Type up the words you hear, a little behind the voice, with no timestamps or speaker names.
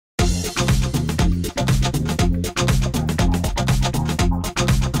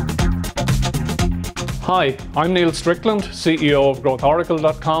Hi, I'm Niall Strickland, CEO of GrowthOracle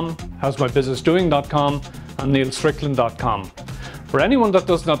Dot Com, HowsMyBusinessDoing Dot Com, and Niall Strickland Dot Com. For anyone that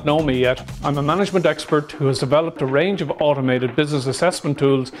does not know me yet, I'm a management expert who has developed a range of automated business assessment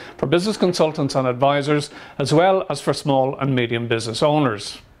tools for business consultants and advisors, as well as for small and medium business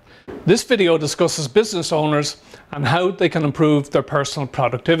owners. This video discusses business owners and how they can improve their personal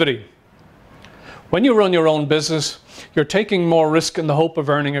productivity. When you run your own business, you're taking more risk in the hope of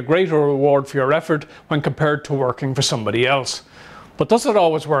earning a greater reward for your effort when compared to working for somebody else. But does it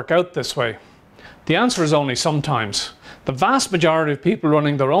always work out this way? The answer is only sometimes. The vast majority of people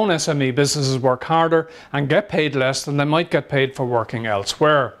running their own SME businesses work harder and get paid less than they might get paid for working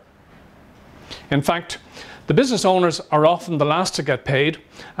elsewhere. In fact, the business owners are often the last to get paid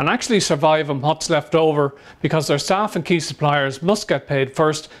and actually survive on what's left over because their staff and key suppliers must get paid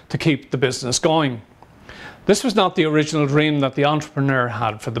first to keep the business going. This was not the original dream that the entrepreneur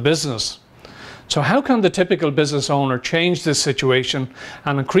had for the business. So how can the typical business owner change this situation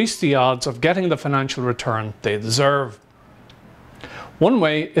and increase the odds of getting the financial return they deserve? One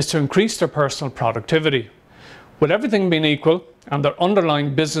way is to increase their personal productivity. With everything being equal and their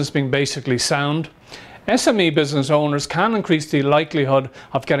underlying business being basically sound, SME business owners can increase the likelihood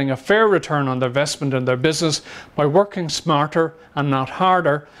of getting a fair return on their investment in their business by working smarter and not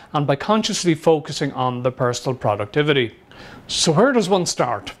harder, and by consciously focusing on their personal productivity. So where does one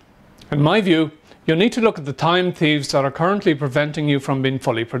start? In my view, you need to look at the time thieves that are currently preventing you from being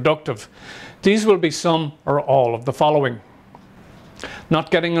fully productive. These will be some or all of the following: not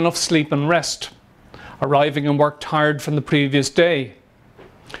getting enough sleep and rest, arriving in work tired from the previous day,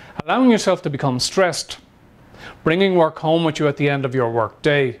 allowing yourself to become stressed, bringing work home with you at the end of your work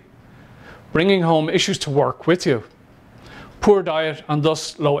day, bringing home issues to work with you, poor diet and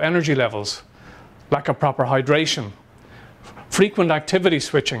thus low energy levels, lack of proper hydration, frequent activity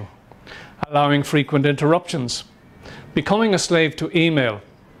switching, allowing frequent interruptions, becoming a slave to email,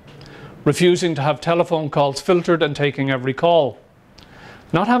 refusing to have telephone calls filtered and taking every call,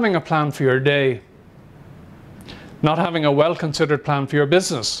 not having a plan for your day, not having a well-considered plan for your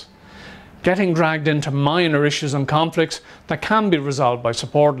business, getting dragged into minor issues and conflicts that can be resolved by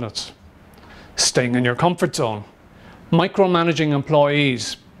subordinates, staying in your comfort zone, micromanaging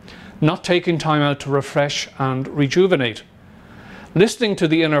employees, not taking time out to refresh and rejuvenate, listening to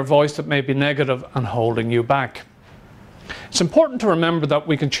the inner voice that may be negative and holding you back. It's important to remember that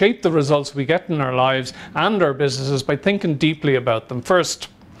we can shape the results we get in our lives and our businesses by thinking deeply about them first.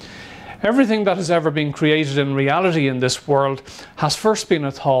 Everything that has ever been created in reality in this world has first been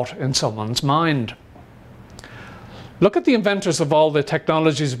a thought in someone's mind. Look at the inventors of all the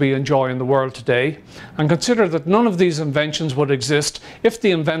technologies we enjoy in the world today and consider that none of these inventions would exist if the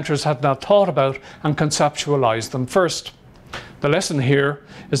inventors had not thought about and conceptualized them first. The lesson here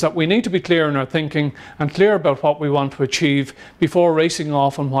is that we need to be clear in our thinking and clear about what we want to achieve before racing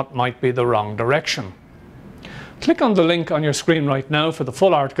off in what might be the wrong direction. Click on the link on your screen right now for the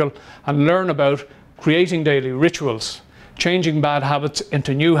full article and learn about creating daily rituals, changing bad habits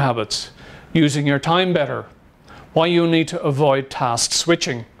into new habits, using your time better, why you need to avoid task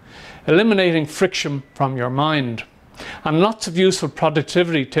switching, eliminating friction from your mind, and lots of useful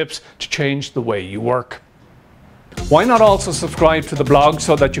productivity tips to change the way you work. Why not also subscribe to the blog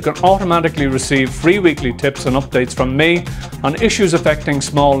so that you can automatically receive free weekly tips and updates from me on issues affecting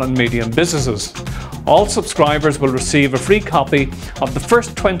small and medium businesses. All subscribers will receive a free copy of the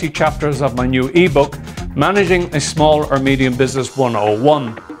first 20 chapters of my new ebook, Managing a Small or Medium Business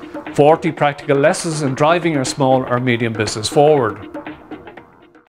 101, 40 practical lessons in driving your small or medium business forward.